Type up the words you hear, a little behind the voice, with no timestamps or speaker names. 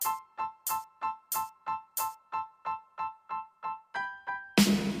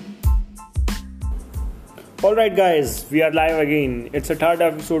Alright, guys, we are live again. It's a third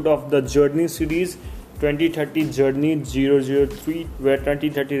episode of the Journey series 2030 Journey 003, where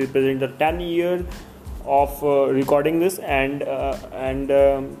 2030 represents the 10 year of recording this, and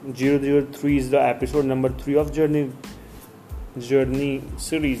 003 is the episode number 3 of Journey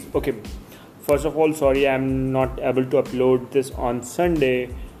series. Okay, first of all, sorry I'm not able to upload this on Sunday.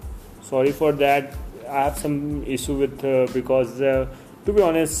 Sorry for that. I have some issue with because to be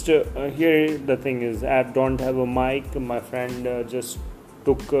honest, here the thing is I don't have a mic. My friend just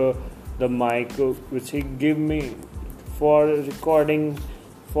took the mic which he gave me for recording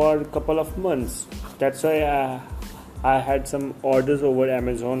for a couple of months. That's why I had some orders over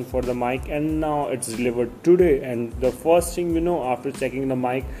Amazon for the mic, and now it's delivered today. And the first thing after checking the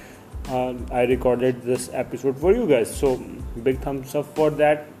mic, I recorded this episode for you guys. So big thumbs up for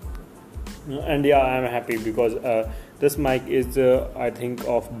that. And yeah, I'm happy because this mic is I think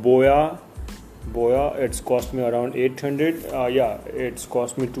of Boya. It's cost me around 800. It's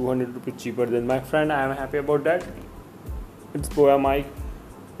cost me 200 rupees cheaper than my friend. I'm happy about that. It's Boya mic.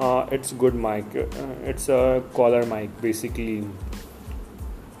 It's good mic. It's a collar mic basically.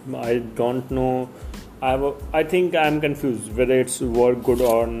 I don't know. I think I'm confused whether it's work good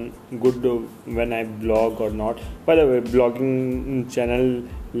or good when I blog or not. By the way, blogging channel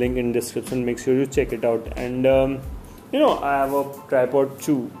link in description. Make sure you check it out. And I have a tripod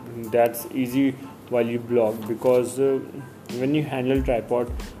too. That's easy while you blog, because when you handle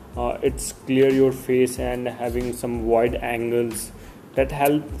tripod, it's clear your face and having some wide angles that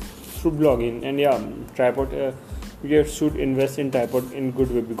help through blogging. And yeah, tripod. You should invest in tripod in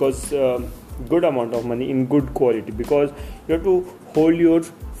good way, because good amount of money in good quality, because you have to hold your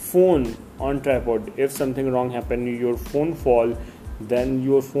phone on tripod. If something wrong happen, your phone fall, then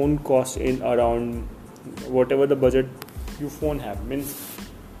your phone costs in around whatever the budget your phone have. Means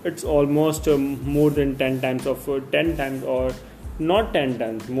it's almost more than 10 times of 10 times, or not 10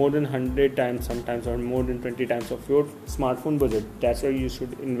 times, more than 100 times sometimes, or more than 20 times of your smartphone budget. That's why you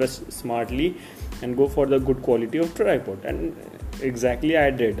should invest smartly and go for the good quality of tripod. And exactly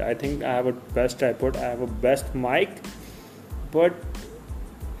I did. I think I have a best tripod, I have a best mic, but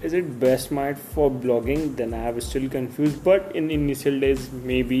is it best mic for blogging? Then I have still confused. But in initial days,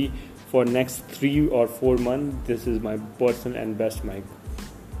 maybe for next 3 or 4 months, this is my personal and best mic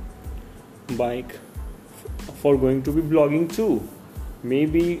for going to be blogging too.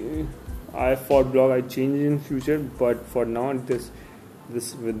 Maybe for blog I change in future, but for now this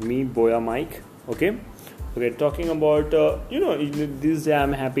with me, Boya mic. Okay, talking about this day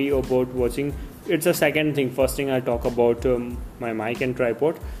I'm happy about watching. It's a second thing. First thing I talk about my mic and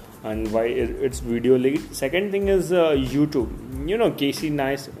tripod and why it's video late. Second thing is YouTube. Casey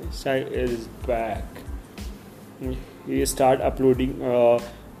Neistat is back. He start uploading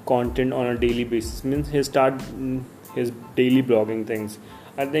content on a daily basis. Means he start his daily blogging things.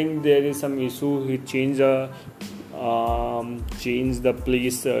 I think there is some issue. He changed the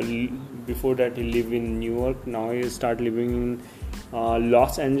place. Before that he lived in New York. Now he start living in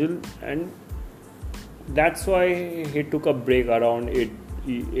Los Angeles, and that's why he took a break around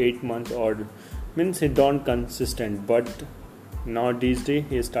 8 months, or means he don't consistent. But now these days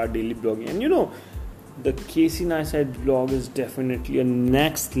he start daily blogging, and the Casey Neistat blog is definitely a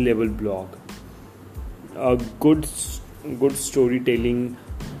next level blog. A good storytelling,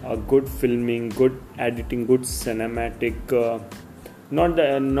 a good filming, good editing, good cinematic. Not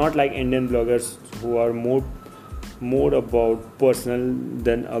like Indian bloggers who are more about personal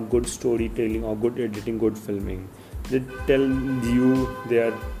than a good storytelling or good editing, good filming. They tell you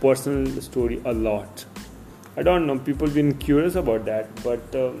their personal story a lot. I don't know, people been curious about that,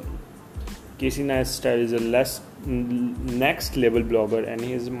 but Casey Neistat is a next level blogger, and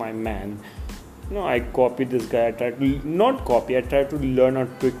he is my man. I copy this guy. I try to learn or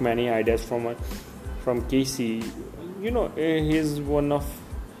tweak many ideas from Casey. He's one of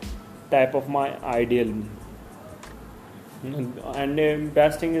type of my ideal. And the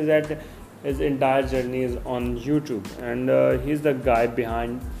best thing is that his entire journey is on YouTube, and he's the guy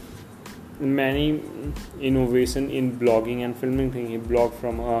behind many innovation in blogging and filming thing. He blogged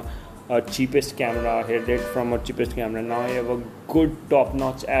from a cheapest camera. He did from a cheapest camera. Now he have a good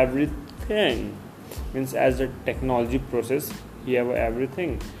top-notch everything. Means as the technology process, he have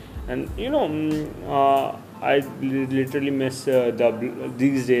everything. And I literally miss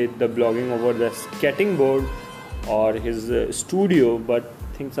these days the blogging over the skating board or his studio, but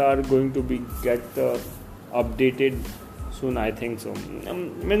things are going to be get updated soon, I think so.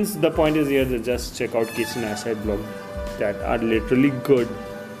 Means the point is here to just check out Casey Neistat blog that are literally good.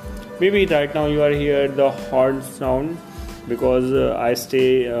 Maybe right now you are here the horn sound because I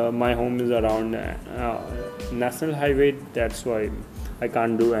stay my home is around national highway. That's why I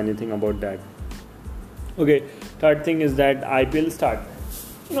can't do anything about that. Okay, third thing is that IPL start.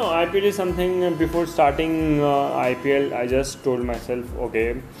 No, IPL is something before starting IPL. I just told myself,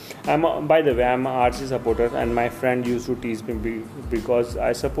 okay, by the way, I'm a RC supporter, and my friend used to tease me because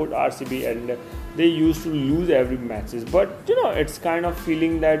I support RCB, and they used to lose every matches. But it's kind of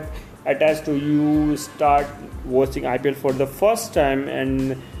feeling that attached to you start watching IPL for the first time,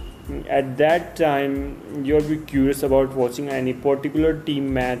 and at that time you'll be curious about watching any particular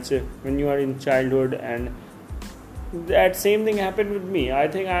team match when you are in childhood. And that same thing happened with me. I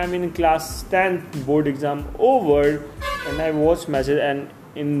think I am in class 10th, board exam over, and I watched matches, and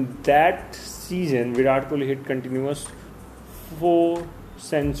in that season Virat Kohli hit continuous 4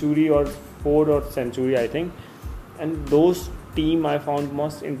 century I think, and those team I found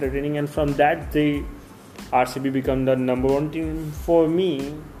most entertaining, and from that day RCB become the number one team for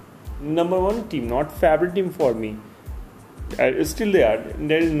me. Number one team, not favorite team for me. Still they are.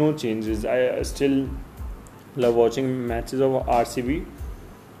 There is no changes. I still love watching matches of RCB.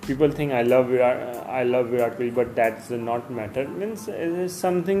 People think I love Virat Kohli, but that's not matter. Means it is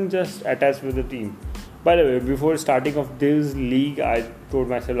something just attached with the team. By the way, before starting of this league, I told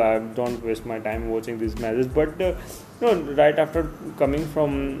myself I don't waste my time watching these matches. But right after coming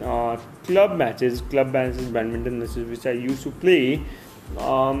from club matches, badminton matches, which I used to play,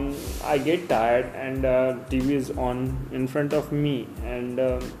 I get tired, and TV is on in front of me, and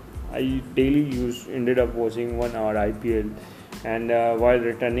I daily ended up watching 1 hour IPL. And while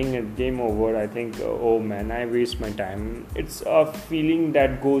returning at game over, I think, oh man, I waste my time. It's a feeling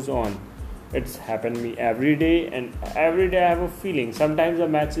that goes on. It's happened to me every day, and every day I have a feeling. Sometimes the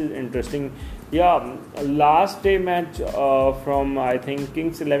match is interesting. Yeah, last day match from I think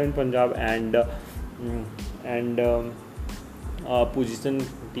Kings 11 Punjab and position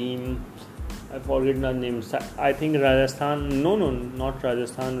team. I forget the names. I think Rajasthan. No, not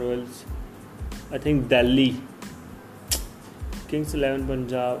Rajasthan Royals. I think Delhi. Kings 11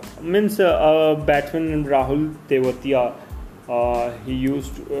 Punjab means batsman Rahul Tewatia.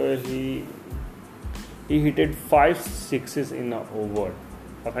 He hit 5 sixes in an over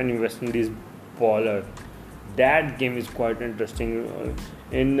of an West Indies bowler. That game is quite interesting.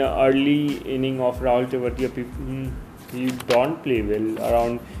 In the early inning of Rahul Tewatia, he don't play well.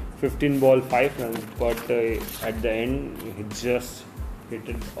 Around 15 ball 5 runs, but at the end he just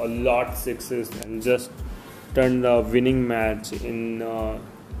hit a lot sixes and just turned the winning match in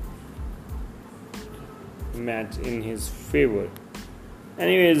his favor.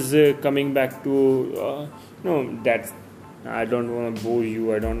 Anyways, coming back to that's I don't want to bore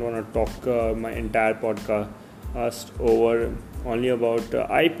you. I don't want to talk my entire podcast over only about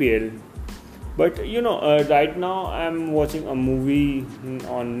IPL. But right now I'm watching a movie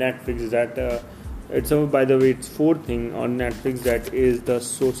on Netflix that by the way, it's fourth thing on Netflix, that is The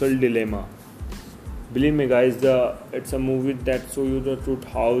Social Dilemma. Believe me, guys, it's a movie that shows you the truth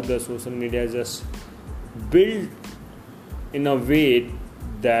how the social media is just built in a way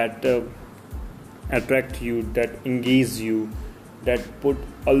that attract you, that engage you, that put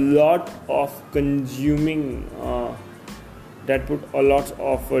a lot of consuming. That put a lot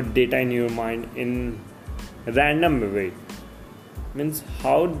of data in your mind in random way. Means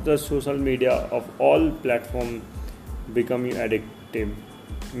how the social media of all platforms become you addictive,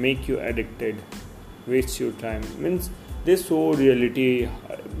 make you addicted, waste your time. Means they show reality.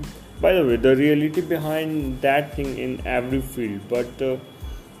 By the way, the reality behind that thing in every field. But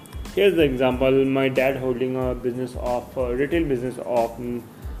here's the example. My dad holding a business of retail business of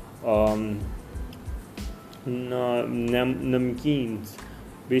namkeens.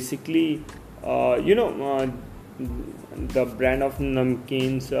 Basically, the brand of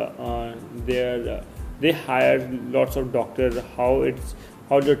namkeens. They hire lots of doctors. How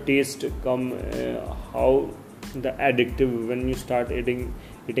the taste come. How the addictive when you start eating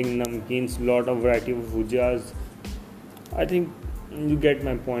namkeens. Lot of variety of bhujiyas. I think you get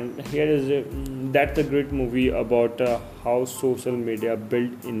my point. That's a great movie about how social media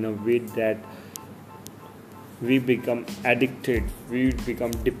built in a way that we become addicted, we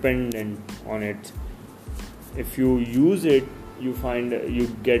become dependent on it. If you use it, you find you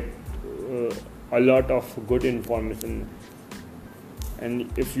get a lot of good information, and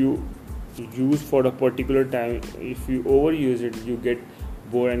if you use for a particular time, if you overuse it, you get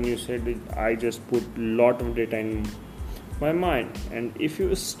bored and you said I just put lot of data in my mind. And if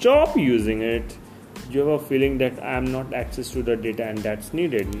you stop using it, you have a feeling that I am not access to the data and that's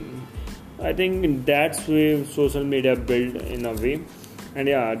needed. I think that's way social media built in a way. And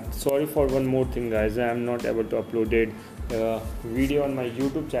sorry for one more thing, guys. I am not able to upload it video on my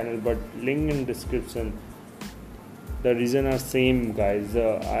YouTube channel, but link in description. The reason are same, guys.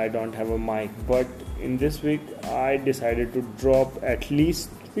 I don't have a mic, but in this week I decided to drop at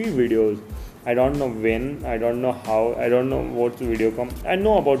least 3 videos. I don't know when, I don't know how, I don't know what video come. I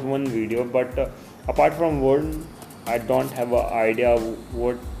know about one video, but apart from one, I don't have an idea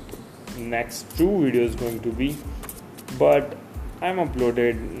what next 2 videos going to be. But I'm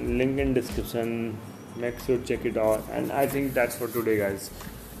uploaded, link in description. Make sure check it out. And I think that's for today, guys.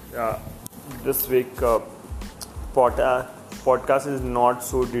 Uh, this week podcast is not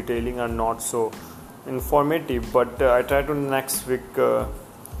so detailing and not so informative, but I try to next week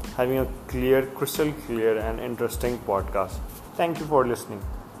having a crystal clear and interesting podcast. Thank you for listening.